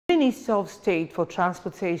Minister of State for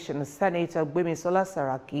Transportation, Senator Gbemisola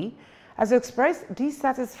Saraki, has expressed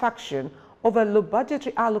dissatisfaction over low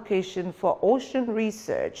budgetary allocation for ocean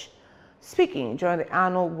research. Speaking during the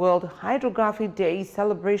annual World Hydrography Day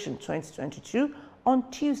celebration 2022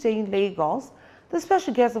 on Tuesday in Lagos, the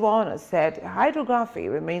special guest of honor said hydrography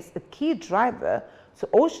remains a key driver to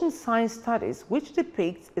ocean science studies, which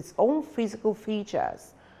depicts its own physical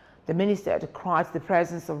features. The minister decried the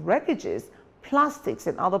presence of wreckages, plastics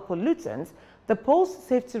and other pollutants that pose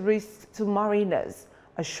safety risks to mariners,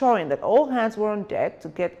 assuring that all hands were on deck to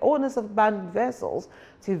get owners of abandoned vessels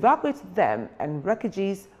to evacuate them and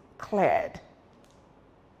wreckages cleared.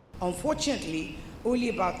 Unfortunately, only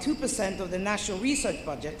about 2% of the national research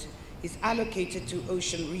budget is allocated to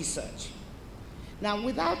ocean research. Now,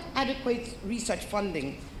 without adequate research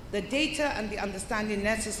funding, the data and the understanding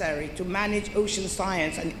necessary to manage ocean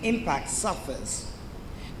science and impact suffers.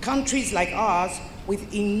 Countries like ours,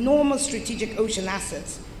 with enormous strategic ocean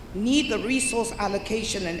assets, need the resource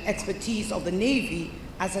allocation and expertise of the Navy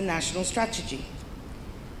as a national strategy.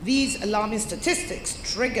 These alarming statistics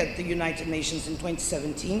triggered the United Nations in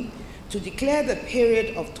 2017 to declare the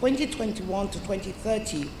period of 2021 to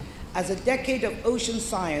 2030 as a decade of ocean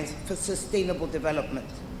science for sustainable development.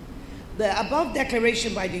 The above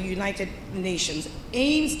declaration by the United Nations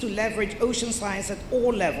aims to leverage ocean science at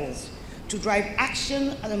all levels to drive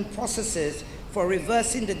action and processes for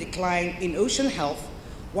reversing the decline in ocean health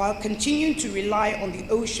while continuing to rely on the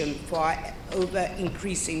ocean for our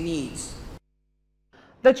ever-increasing needs.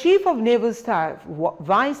 The Chief of Naval Staff,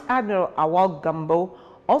 Vice Admiral Awal Gambo,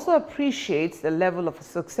 also appreciates the level of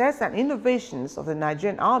success and innovations of the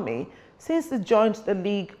Nigerian Army since it joined the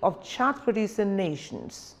League of Chart-Producing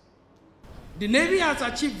Nations. The Navy has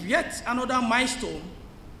achieved yet another milestone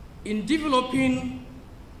in developing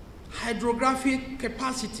hydrographic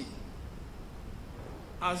capacity,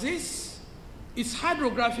 as its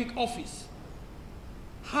hydrographic office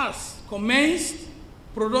has commenced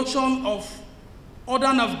production of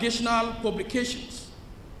other navigational publications.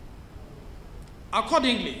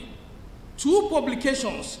 Accordingly, 2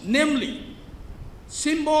 publications, namely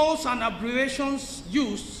Symbols and Abbreviations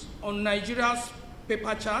Used on Nigeria's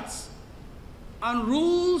Paper Charts and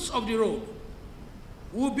Rules of the Road,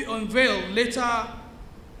 will be unveiled later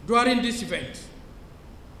during this event.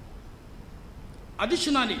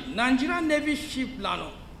 Additionally, Nigerian Navy Ship Planner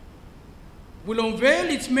will unveil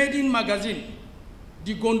its maiden magazine,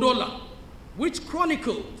 The Gondola, which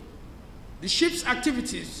chronicled the ship's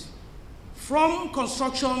activities from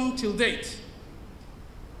construction till date.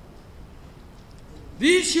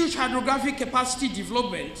 These huge hydrographic capacity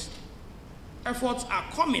development efforts are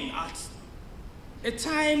coming at a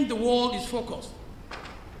time the world is focused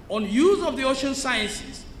on use of the ocean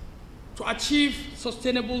sciences to achieve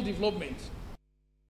sustainable development.